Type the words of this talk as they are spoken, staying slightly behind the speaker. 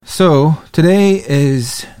So today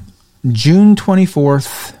is June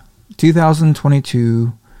 24th,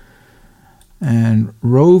 2022, and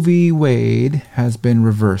Roe v. Wade has been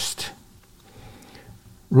reversed.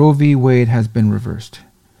 Roe v. Wade has been reversed.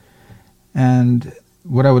 And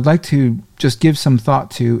what I would like to just give some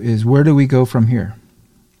thought to is, where do we go from here?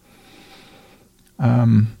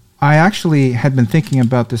 I actually had been thinking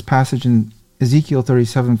about this passage in Ezekiel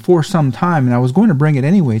 37 for some time, and I was going to bring it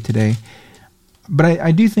anyway today. But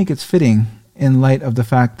I do think it's fitting in light of the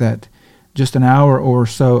fact that just an hour or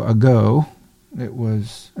so ago, it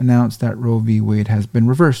was announced that Roe v. Wade has been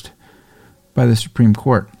reversed by the Supreme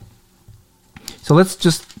Court. So let's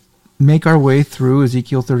just make our way through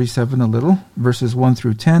Ezekiel 37 a little, verses 1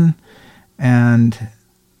 through 10, and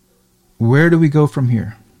where do we go from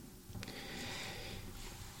here?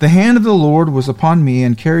 The hand of the Lord was upon me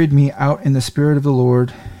and carried me out in the spirit of the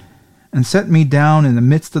Lord and set me down in the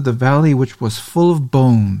midst of the valley which was full of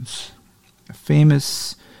bones. A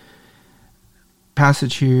famous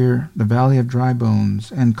passage here, the valley of dry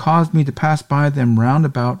bones, and caused me to pass by them round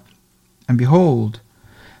about. And behold,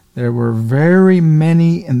 there were very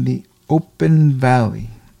many in the open valley,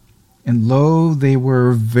 and lo, they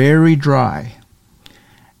were very dry,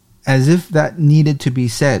 as if that needed to be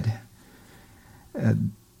said.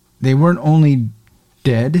 They weren't only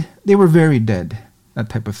dead, they were very dead, that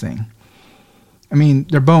type of thing. I mean,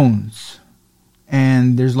 they're bones,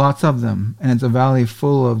 and there's lots of them, and it's a valley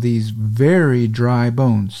full of these very dry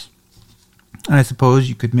bones. And I suppose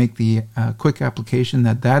you could make the quick application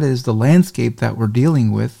that that is the landscape that we're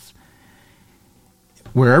dealing with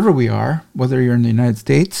wherever we are, whether you're in the United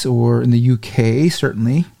States or in the UK,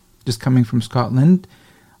 certainly, just coming from Scotland,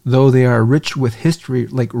 though they are rich with history,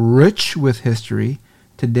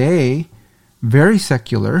 today, very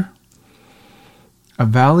secular, a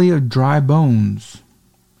valley of dry bones,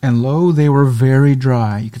 and lo, they were very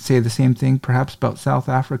dry. You could say the same thing perhaps about South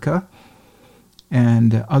Africa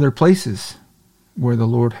and other places where the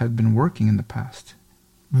Lord had been working in the past.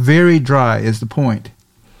 Very dry is the point.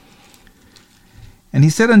 And he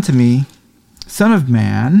said unto me, Son of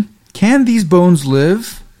man, can these bones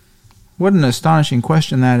live? What an astonishing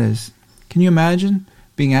question that is. Can you imagine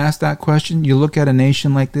being asked that question? You look at a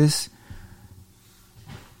nation like this.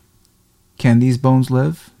 Can these bones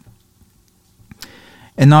live?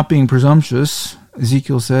 And not being presumptuous,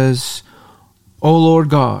 Ezekiel says, O Lord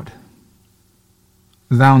God,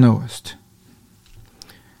 thou knowest.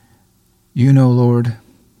 You know, Lord.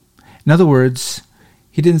 In other words,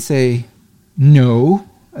 he didn't say, no,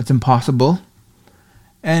 that's impossible.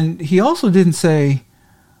 And he also didn't say,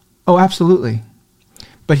 oh, absolutely.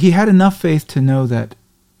 But he had enough faith to know that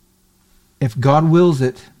if God wills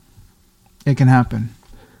it, it can happen.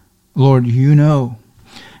 Lord, you know.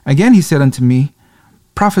 Again he said unto me,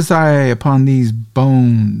 Prophesy upon these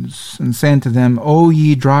bones, and say unto them, O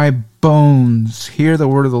ye dry bones, hear the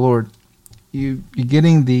word of the Lord. You're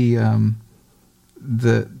getting the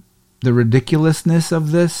ridiculousness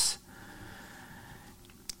of this?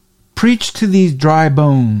 Preach to these dry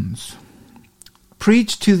bones.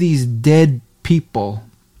 Preach to these dead people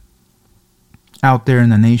out there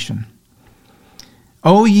in the nation.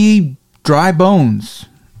 O ye dry bones,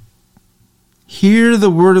 hear the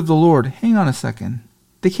word of the Lord. Hang on a second.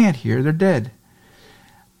 They can't hear. They're dead.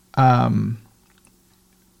 The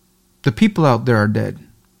people out there are dead.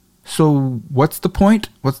 So what's the point?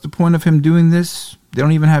 What's the point of him doing this? They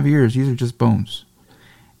don't even have ears. These are just bones.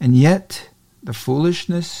 And yet, the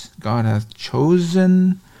foolishness, God hath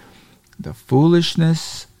chosen the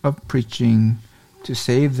foolishness of preaching to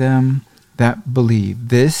save them that believe.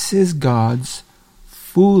 This is God's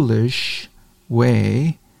foolish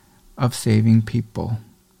way of saving people.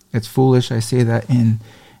 It's foolish. I say that in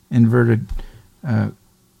inverted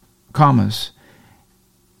commas.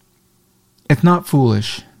 It's not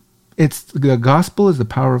foolish. It's the gospel is the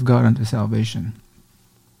power of God unto salvation.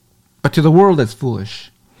 But to the world, it's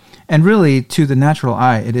foolish. And really, to the natural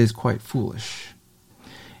eye, it is quite foolish.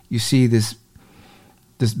 You see this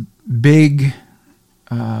big,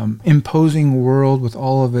 imposing world with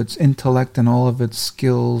all of its intellect and all of its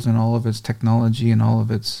skills and all of its technology and all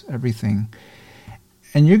of its everything.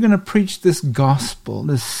 And you're going to preach this gospel,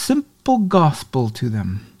 this simple gospel to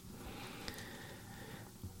them.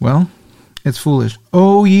 Well, it's foolish.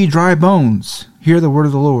 O ye dry bones, hear the word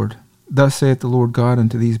of the Lord. Thus saith the Lord God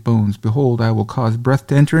unto these bones, Behold, I will cause breath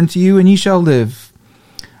to enter into you, and ye shall live.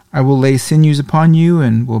 I will lay sinews upon you,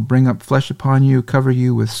 and will bring up flesh upon you, cover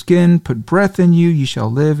you with skin, put breath in you, ye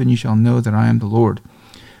shall live, and ye shall know that I am the Lord.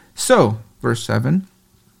 So, verse 7,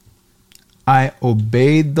 I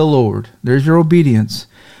obeyed the Lord. There's your obedience.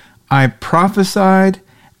 I prophesied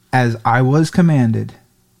as I was commanded.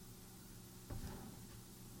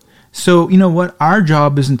 So, you know what? Our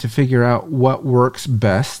job isn't to figure out what works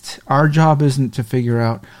best. Our job isn't to figure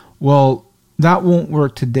out, well, that won't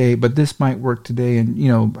work today, but this might work today,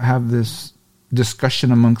 and, have this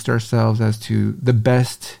discussion amongst ourselves as to the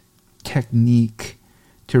best technique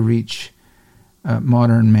to reach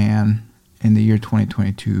modern man in the year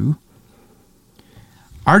 2022.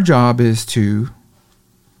 Our job is to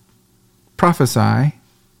prophesy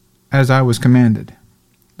as I was commanded.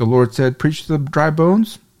 The Lord said, preach to the dry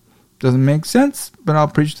bones. Doesn't make sense, but I'll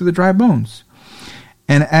preach to the dry bones.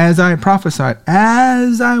 And as I prophesied,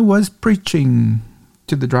 as I was preaching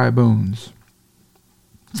to the dry bones,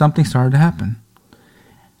 something started to happen.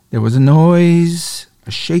 There was a noise,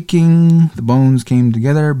 a shaking, the bones came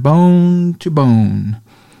together, bone to bone.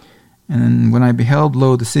 And when I beheld,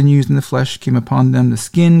 lo, the sinews and the flesh came upon them, the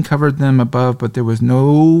skin covered them above, but there was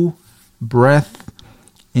no breath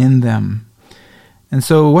in them. And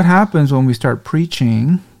so what happens when we start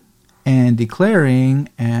preaching and declaring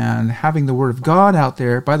and having the word of God out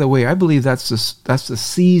there? By the way, I believe that's the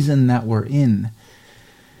season that we're in.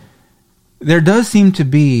 There does seem to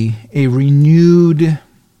be a renewed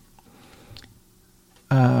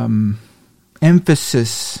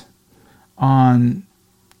emphasis on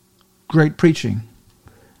great preaching.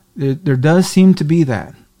 There does seem to be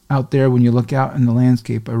that out there when you look out in the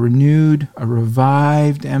landscape, a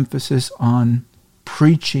revived emphasis on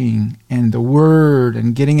preaching and the word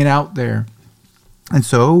and getting it out there. And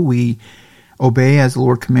so we obey as the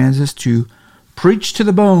Lord commands us to preach to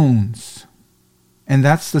the bones. And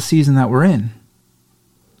that's the season that we're in.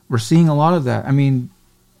 We're seeing a lot of that. I mean,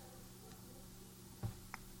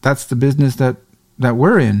 that's the business that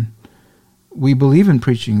we're in. We believe in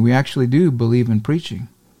preaching. We actually do believe in preaching.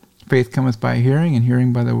 Faith cometh by hearing, and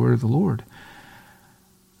hearing by the word of the Lord.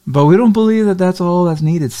 But we don't believe that that's all that's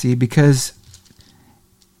needed, see, because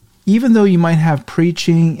even though you might have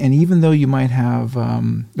preaching, and even though you might have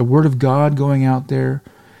the word of God going out there,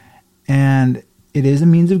 and it is a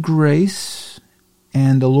means of grace,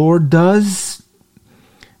 and the Lord does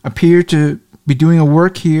appear to be doing a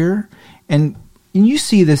work here, and you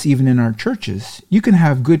see this even in our churches. You can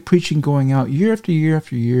have good preaching going out year after year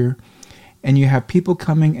after year, and you have people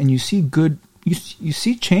coming, and you see you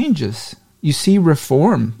see changes. You see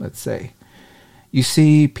reform, let's say. You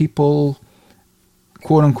see people,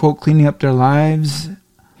 quote unquote, cleaning up their lives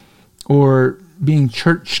or being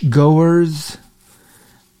church goers,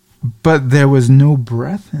 but there was no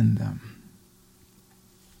breath in them.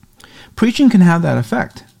 Preaching can have that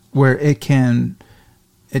effect, where it can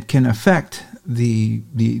affect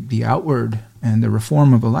the outward and the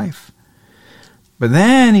reform of a life. But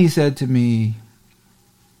then he said to me,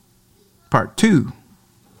 part 2,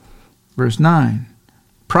 verse 9,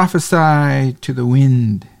 prophesy to the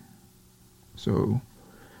wind. So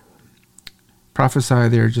prophesy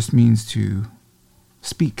there just means to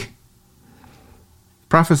speak.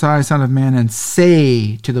 Prophesy, son of man, and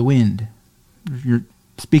say to the wind. You're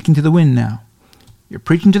speaking to the wind now. You're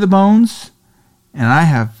preaching to the bones, and I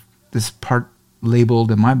have this part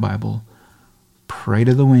labeled in my Bible, pray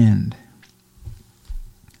to the wind.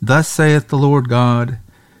 Thus saith the Lord God,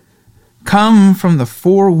 come from the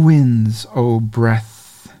 4 winds, O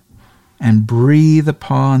breath, and breathe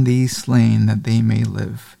upon these slain that they may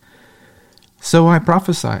live. So I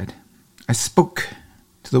prophesied. I spoke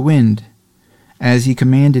to the wind as he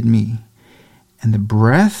commanded me, and the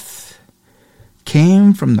breath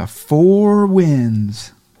came from the 4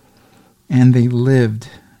 winds, and they lived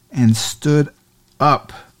and stood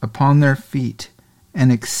up upon their feet, an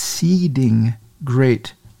exceeding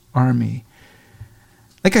great army.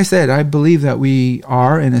 Like I said, I believe that we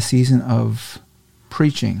are in a season of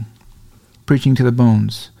preaching to the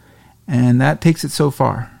bones, and that takes it so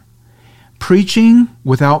far. Preaching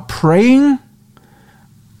without praying,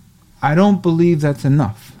 I don't believe that's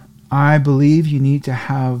enough. I believe you need to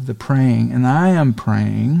have the praying, and I am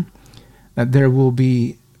praying that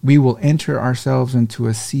we will enter ourselves into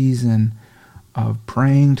a season of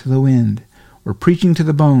praying to the wind. We're preaching to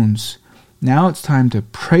the bones. Now it's time to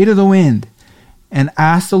pray to the wind and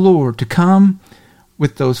ask the Lord to come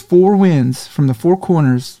with those 4 winds from the 4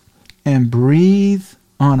 corners and breathe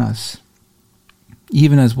on us.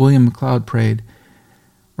 Even as William McLeod prayed,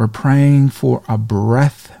 we're praying for a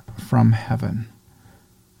breath from heaven.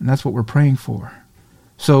 And that's what we're praying for.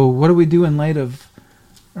 So what do we do in light of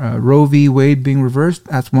Roe v. Wade being reversed?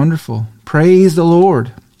 That's wonderful. Praise the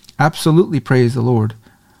Lord. Absolutely praise the Lord.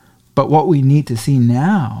 But what we need to see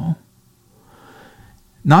now,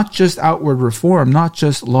 not just outward reform, not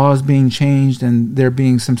just laws being changed and there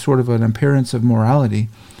being some sort of an appearance of morality,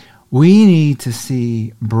 we need to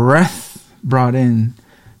see breath brought in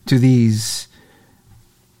to these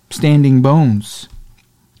standing bones.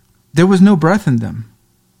 There was no breath in them.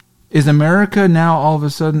 Is America now all of a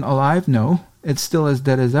sudden alive? No, it's still as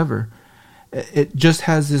dead as ever. It just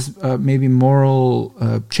has this maybe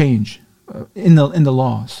moral change in the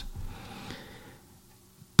laws.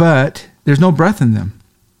 But there's no breath in them.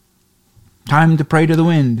 Time to pray to the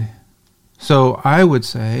wind. So I would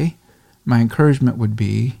say, my encouragement would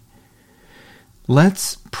be,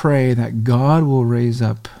 let's pray that God will raise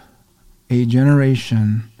up a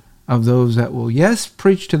generation of those that will, yes,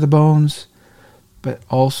 preach to the bones, but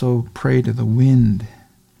also pray to the wind.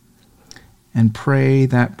 And pray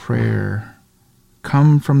that prayer,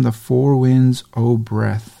 come from the four winds, O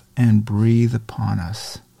breath, and breathe upon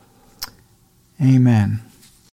us. Amen.